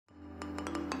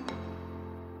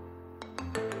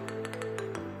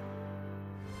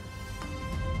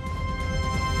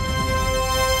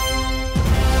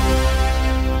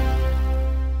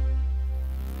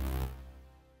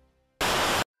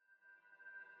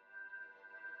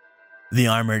The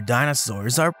armored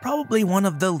dinosaurs are probably one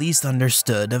of the least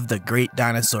understood of the great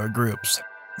dinosaur groups.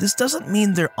 This doesn't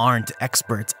mean there aren't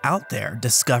experts out there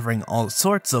discovering all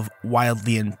sorts of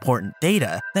wildly important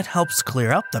data that helps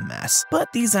clear up the mess,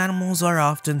 but these animals are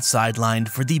often sidelined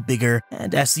for the bigger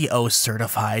and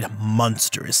SEO-certified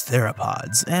monstrous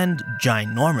theropods and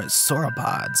ginormous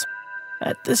sauropods.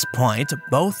 At this point,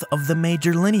 both of the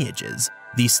major lineages,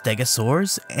 the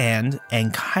stegosaurs and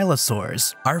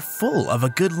ankylosaurs, are full of a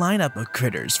good lineup of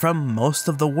critters from most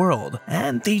of the world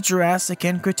and the Jurassic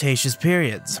and Cretaceous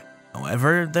periods.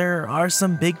 However, there are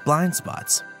some big blind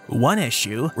spots. One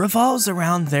issue revolves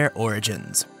around their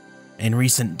origins. In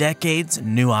recent decades,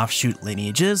 new offshoot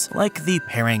lineages like the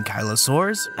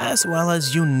parankylosaurs, as well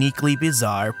as uniquely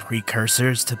bizarre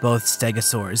precursors to both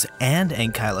stegosaurs and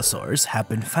ankylosaurs, have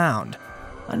been found.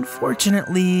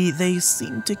 Unfortunately, they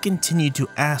seem to continue to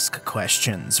ask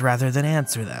questions rather than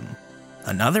answer them.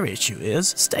 Another issue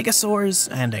is stegosaurs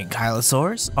and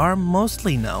ankylosaurs are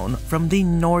mostly known from the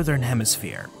northern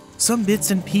hemisphere. Some bits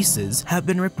and pieces have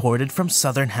been reported from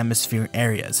southern hemisphere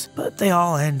areas, but they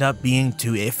all end up being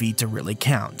too iffy to really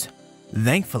count.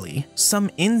 Thankfully, some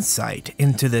insight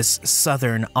into this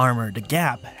southern armored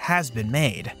gap has been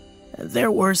made.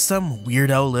 There were some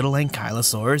weirdo little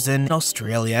ankylosaurs in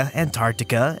Australia,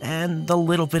 Antarctica, and the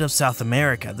little bit of South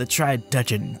America that tried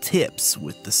touching tips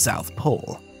with the South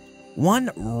Pole.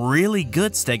 One really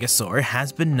good stegosaur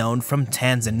has been known from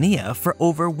Tanzania for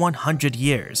over 100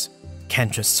 years.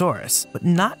 Kentrosaurus, but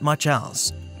not much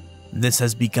else. This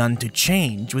has begun to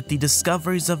change with the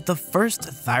discoveries of the first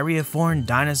thyreophorn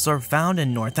dinosaur found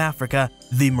in North Africa,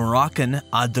 the Moroccan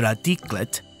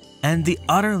Adraticlet, and the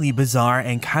utterly bizarre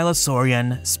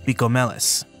ankylosaurian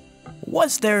Spicomelis.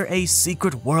 Was there a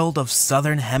secret world of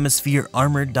southern hemisphere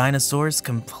armored dinosaurs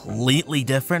completely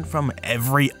different from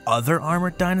every other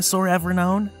armored dinosaur ever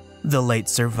known? The late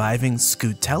surviving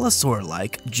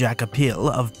Scutellosaur-like Jacopil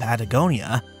of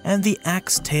Patagonia and the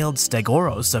axe-tailed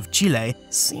Stegosaurus of Chile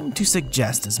seem to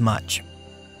suggest as much.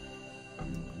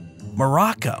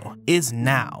 Morocco is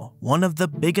now one of the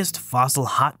biggest fossil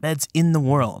hotbeds in the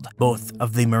world, both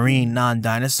of the marine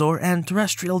non-dinosaur and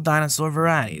terrestrial dinosaur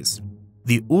varieties.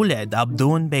 The Ouled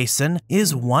Abdoun Basin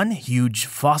is one huge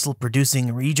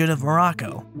fossil-producing region of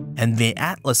Morocco, and the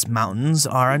Atlas Mountains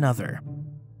are another.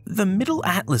 The Middle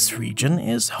Atlas region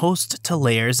is host to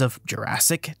layers of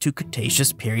Jurassic to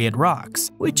Cretaceous period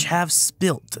rocks, which have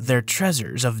spilt their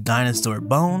treasures of dinosaur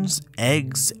bones,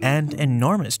 eggs, and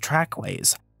enormous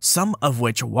trackways, some of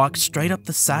which walk straight up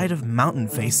the side of mountain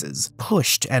faces,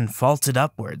 pushed and faulted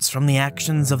upwards from the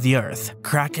actions of the earth,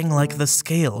 cracking like the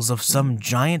scales of some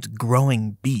giant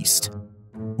growing beast.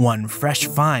 One fresh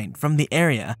find from the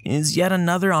area is yet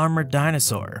another armored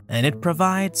dinosaur, and it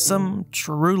provides some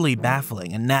truly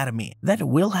baffling anatomy that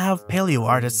will have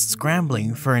paleoartists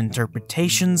scrambling for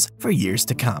interpretations for years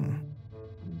to come.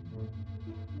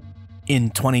 In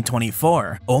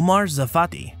 2024, Omar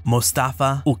Zafati,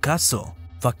 Mostafa Ukaso,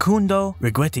 Facundo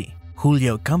Righetti,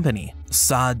 Julio Company,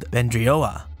 Saad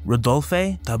Bendrioa,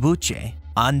 Rodolphe Tabucci,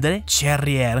 Andre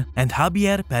Cherrier, and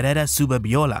Javier Pereira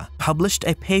Subabiola published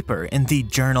a paper in the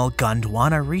journal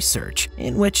Gondwana Research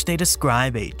in which they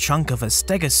describe a chunk of a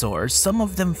stegosaur, some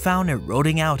of them found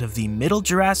eroding out of the Middle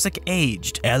Jurassic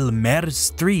aged El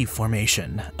Merz III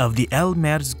formation of the El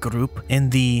Merz group in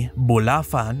the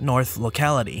Bulafa North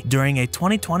locality during a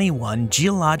 2021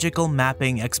 geological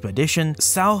mapping expedition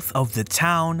south of the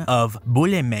town of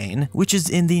Boulemain, which is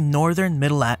in the northern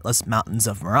Middle Atlas Mountains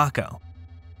of Morocco.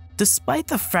 Despite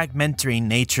the fragmentary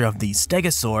nature of the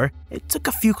stegosaur, it took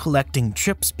a few collecting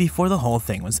trips before the whole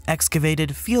thing was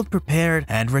excavated, field prepared,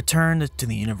 and returned to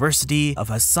the University of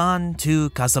Hassan to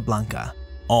Casablanca.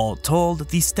 All told,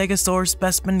 the stegosaur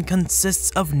specimen consists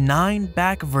of 9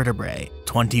 back vertebrae,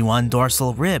 21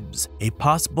 dorsal ribs, a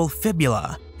possible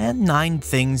fibula, and 9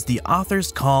 things the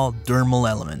authors call dermal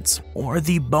elements, or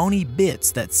the bony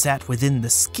bits that sat within the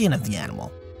skin of the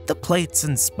animal. The plates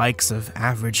and spikes of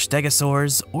average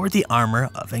stegosaurs or the armor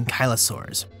of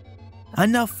ankylosaurs.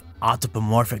 Enough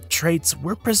autapomorphic traits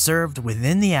were preserved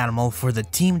within the animal for the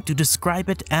team to describe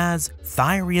it as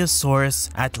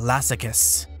Thyreosaurus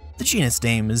atlasicus. The genus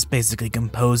name is basically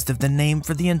composed of the name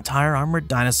for the entire armored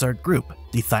dinosaur group,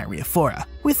 the Thyreophora,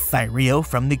 with thyreo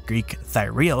from the Greek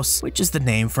thyreos, which is the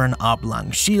name for an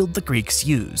oblong shield the Greeks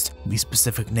used. The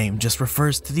specific name just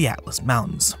refers to the Atlas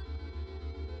Mountains.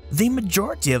 The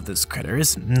majority of this critter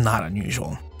is not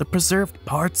unusual. The preserved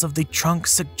parts of the trunk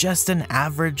suggest an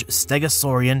average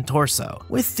stegosaurian torso,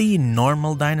 with the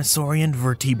normal dinosaurian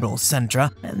vertebral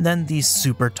centra, and then the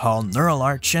super tall neural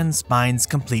arch and spines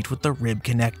complete with the rib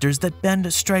connectors that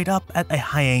bend straight up at a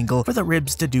high angle for the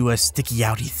ribs to do a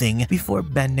sticky-outy thing before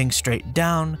bending straight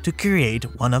down to create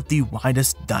one of the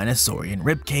widest dinosaurian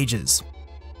rib cages.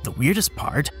 The weirdest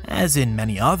part, as in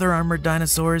many other armored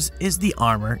dinosaurs, is the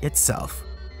armor itself.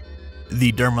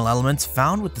 The dermal elements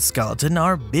found with the skeleton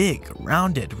are big,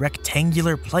 rounded,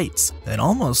 rectangular plates that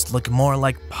almost look more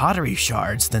like pottery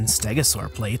shards than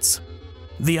stegosaur plates.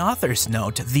 The authors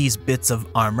note these bits of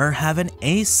armor have an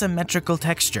asymmetrical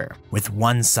texture, with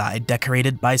one side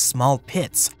decorated by small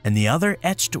pits and the other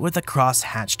etched with a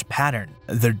cross-hatched pattern.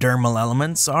 The dermal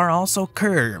elements are also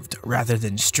curved rather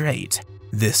than straight.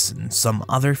 This and some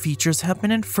other features have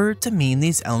been inferred to mean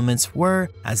these elements were,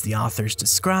 as the authors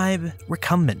describe,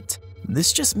 recumbent.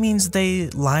 This just means they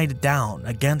lied down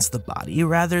against the body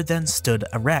rather than stood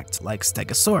erect like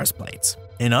stegosaurus plates.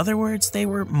 In other words, they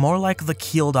were more like the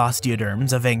keeled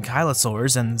osteoderms of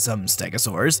ankylosaurs and some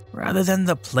stegosaurs, rather than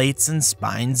the plates and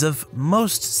spines of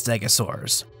most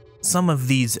stegosaurs. Some of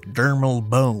these dermal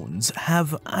bones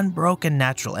have unbroken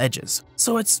natural edges,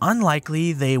 so it's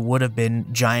unlikely they would have been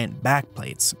giant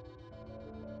backplates.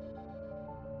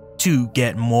 To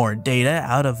get more data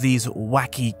out of these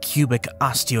wacky cubic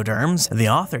osteoderms, the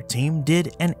author team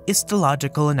did an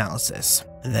histological analysis.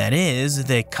 That is,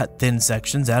 they cut thin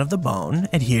sections out of the bone,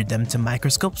 adhered them to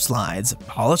microscope slides,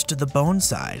 polished the bone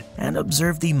side, and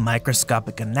observed the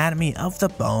microscopic anatomy of the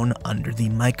bone under the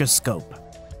microscope.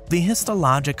 The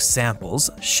histologic samples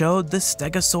showed the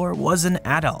stegosaur was an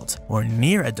adult, or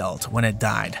near adult, when it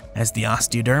died, as the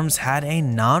osteoderms had a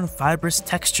non-fibrous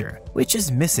texture, which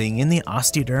is missing in the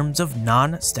osteoderms of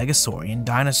non-stegosaurian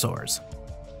dinosaurs.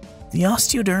 The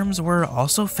osteoderms were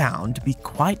also found to be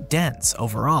quite dense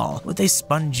overall, with a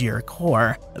spongier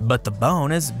core, but the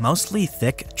bone is mostly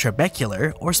thick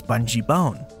trabecular or spongy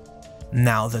bone.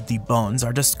 Now that the bones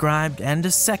are described and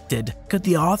dissected, could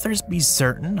the authors be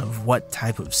certain of what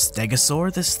type of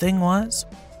stegosaur this thing was?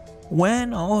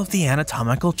 When all of the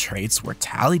anatomical traits were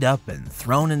tallied up and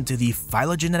thrown into the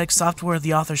phylogenetic software of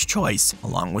the author's choice,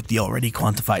 along with the already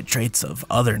quantified traits of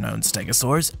other known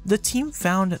stegosaurs, the team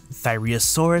found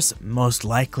Thyreosaurus most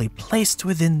likely placed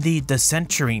within the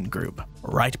Decenturine group,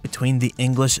 right between the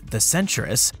English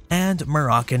Decenturus and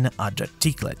Moroccan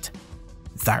Adreticulate.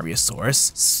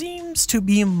 Thyreosaurus seems to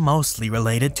be mostly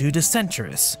related to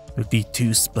Decenturus, with the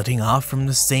two splitting off from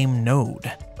the same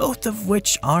node, both of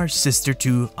which are sister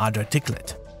to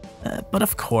Adreticulate. But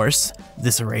of course,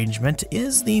 this arrangement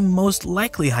is the most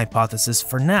likely hypothesis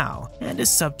for now, and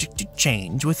is subject to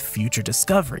change with future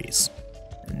discoveries.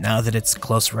 Now that its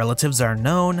close relatives are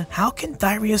known, how can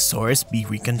Thyreosaurus be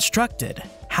reconstructed?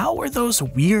 How were those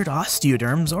weird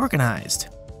osteoderms organized?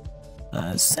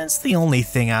 Since the only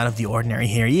thing out of the ordinary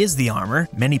here is the armor,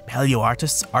 many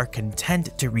paleoartists are content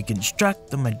to reconstruct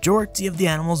the majority of the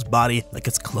animal's body like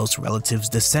its close relatives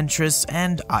Decenturus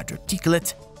and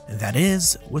Adreticulate, that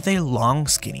is, with a long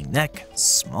skinny neck,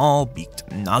 small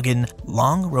beaked noggin,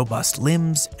 long robust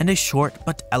limbs, and a short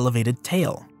but elevated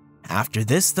tail. After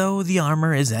this though, the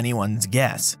armor is anyone's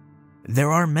guess.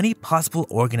 There are many possible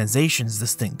organizations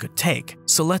this thing could take,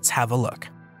 so let's have a look.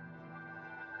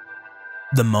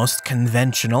 The most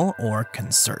conventional or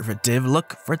conservative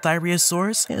look for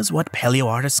Thyreosaurus is what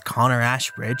paleoartist Connor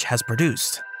Ashbridge has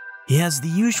produced. He has the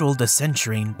usual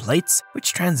Decenturine plates,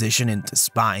 which transition into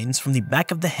spines from the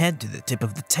back of the head to the tip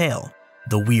of the tail.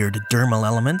 The weird dermal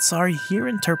elements are here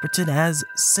interpreted as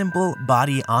simple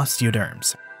body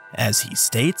osteoderms. As he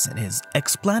states in his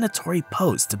explanatory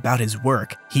post about his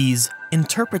work, he's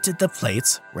interpreted the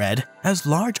plates, read, as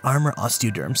large armor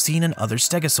osteoderms seen in other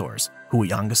stegosaurs,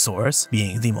 Huiangosaurus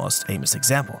being the most famous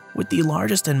example, with the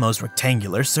largest and most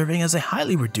rectangular serving as a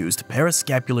highly reduced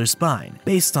parascapular spine,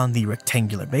 based on the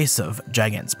rectangular base of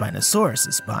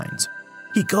Gigantspinosaurus' spines.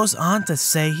 He goes on to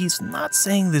say he's not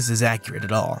saying this is accurate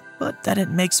at all, but that it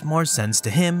makes more sense to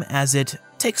him as it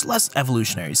takes less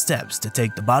evolutionary steps to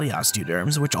take the body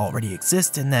osteoderms which already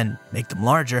exist and then make them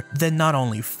larger than not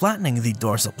only flattening the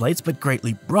dorsal plates but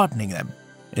greatly broadening them.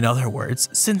 In other words,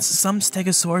 since some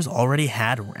stegosaurs already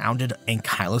had rounded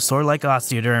ankylosaur-like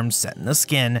osteoderms set in the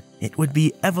skin, it would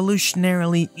be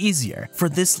evolutionarily easier for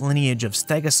this lineage of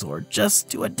stegosaur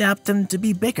just to adapt them to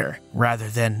be bigger, rather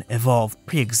than evolve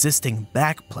pre-existing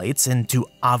backplates into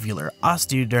ovular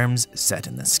osteoderms set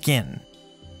in the skin.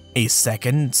 A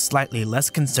second, slightly less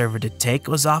conservative take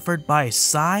was offered by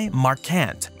Cy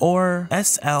Marquant, or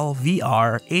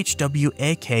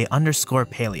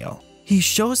SLVRHWAK_paleo. He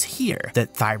shows here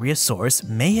that Thyreosaurs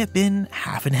may have been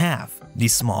half and half.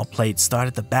 These small plates start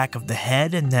at the back of the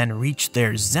head and then reach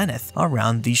their zenith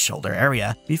around the shoulder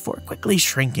area before quickly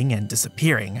shrinking and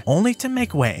disappearing, only to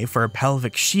make way for a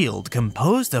pelvic shield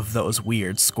composed of those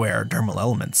weird square dermal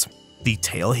elements. The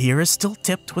tail here is still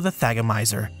tipped with a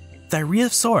thagomizer.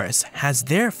 Thyreosaurus has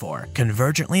therefore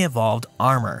convergently evolved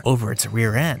armor over its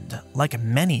rear end, like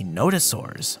many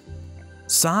nodosaurs.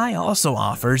 Sci also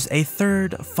offers a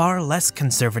third, far less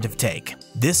conservative take.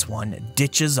 This one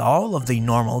ditches all of the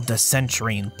normal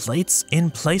descenturine plates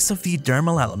in place of the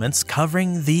dermal elements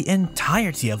covering the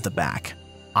entirety of the back.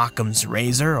 Occam's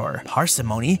razor or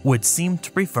parsimony would seem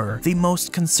to prefer the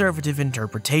most conservative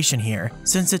interpretation here,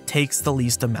 since it takes the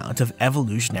least amount of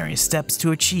evolutionary steps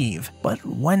to achieve. But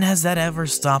when has that ever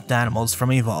stopped animals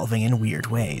from evolving in weird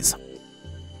ways?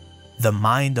 The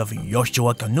mind of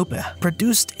Joschua Knuppe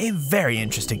produced a very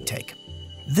interesting take.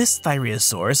 This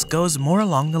Thyreosaurus goes more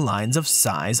along the lines of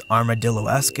Sci's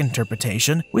armadillo-esque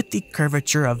interpretation, with the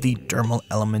curvature of the dermal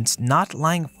elements not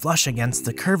lying flush against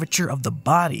the curvature of the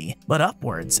body, but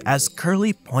upwards as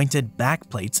curly pointed back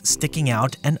plates sticking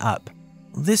out and up.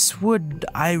 This would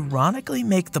ironically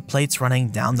make the plates running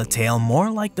down the tail more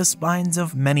like the spines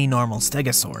of many normal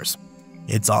stegosaurs.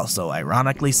 It's also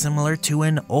ironically similar to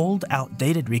an old,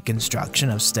 outdated reconstruction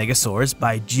of stegosaurs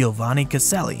by Giovanni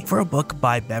Caselli for a book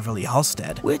by Beverly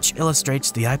Halstead, which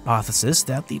illustrates the hypothesis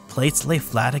that the plates lay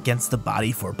flat against the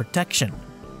body for protection.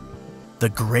 The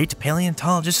great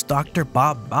paleontologist Dr.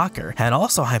 Bob Bacher had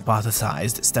also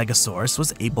hypothesized Stegosaurus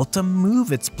was able to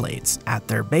move its plates at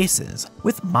their bases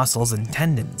with muscles and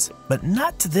tendons, but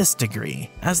not to this degree,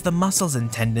 as the muscles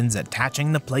and tendons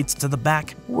attaching the plates to the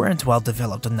back weren't well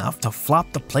developed enough to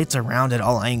flop the plates around at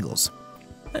all angles.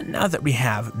 Now that we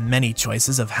have many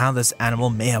choices of how this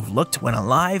animal may have looked when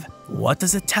alive, what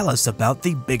does it tell us about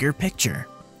the bigger picture?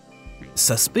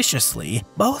 Suspiciously,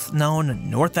 both known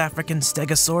North African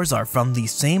stegosaurs are from the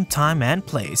same time and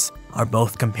place, are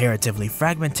both comparatively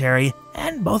fragmentary,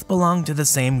 and both belong to the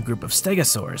same group of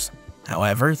stegosaurs.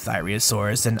 However,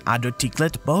 Thyreosaurus and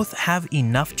Adoticlet both have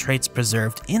enough traits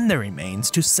preserved in their remains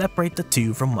to separate the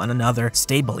two from one another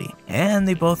stably, and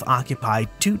they both occupy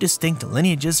two distinct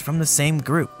lineages from the same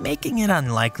group, making it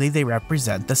unlikely they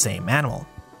represent the same animal.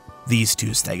 These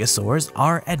two stegosaurs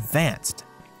are advanced.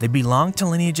 They belong to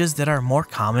lineages that are more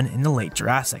common in the late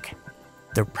Jurassic.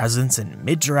 Their presence in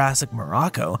mid-Jurassic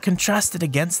Morocco, contrasted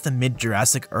against the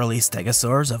mid-Jurassic early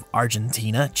stegosaurs of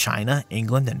Argentina, China,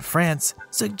 England, and France,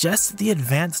 suggests that the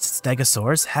advanced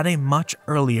stegosaurs had a much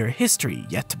earlier history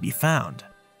yet to be found.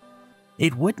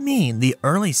 It would mean the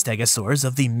early stegosaurs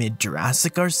of the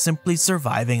mid-Jurassic are simply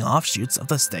surviving offshoots of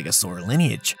the stegosaur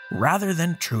lineage, rather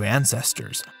than true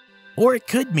ancestors. Or it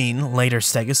could mean later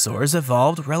stegosaurs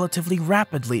evolved relatively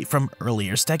rapidly from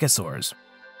earlier stegosaurs.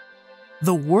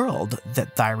 The world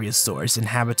that Thyreosaurs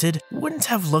inhabited wouldn't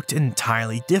have looked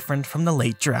entirely different from the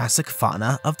late Jurassic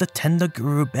fauna of the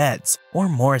Tendaguru beds or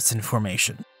Morrison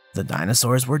Formation. The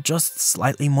dinosaurs were just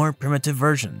slightly more primitive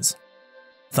versions.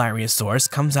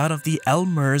 Thyreosaurus comes out of the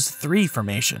Elmers III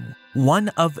Formation, one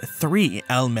of 3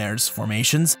 Elmers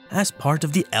formations as part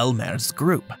of the Elmers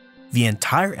group. The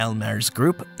entire Elmers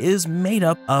group is made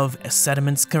up of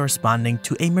sediments corresponding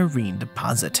to a marine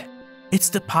deposit. It's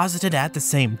deposited at the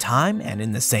same time and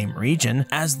in the same region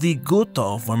as the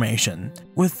Guto Formation,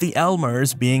 with the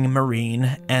Elmers being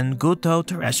marine and Guto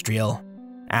terrestrial.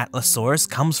 Atlasaurus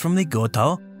comes from the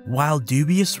Guto, while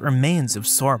dubious remains of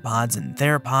sauropods and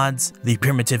theropods, the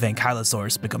primitive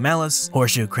ankylosaurs bicomelus,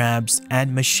 horseshoe crabs,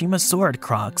 and Mishima-saurid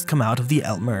crocs come out of the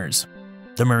Elmers.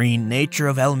 The marine nature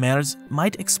of Elmers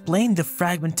might explain the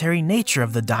fragmentary nature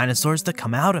of the dinosaurs that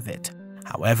come out of it.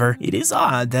 However, it is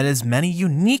odd that as many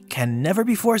unique and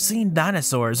never-before-seen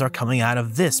dinosaurs are coming out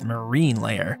of this marine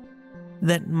layer.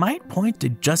 That might point to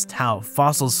just how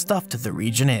fossil stuffed the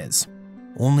region is.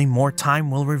 Only more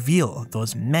time will reveal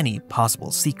those many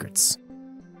possible secrets.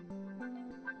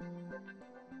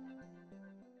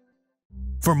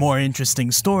 For more interesting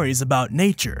stories about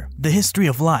nature, the history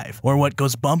of life, or what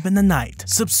goes bump in the night,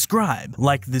 subscribe,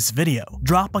 like this video,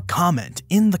 drop a comment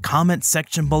in the comment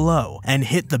section below, and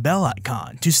hit the bell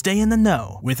icon to stay in the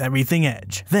know with everything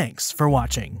Edge. Thanks for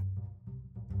watching.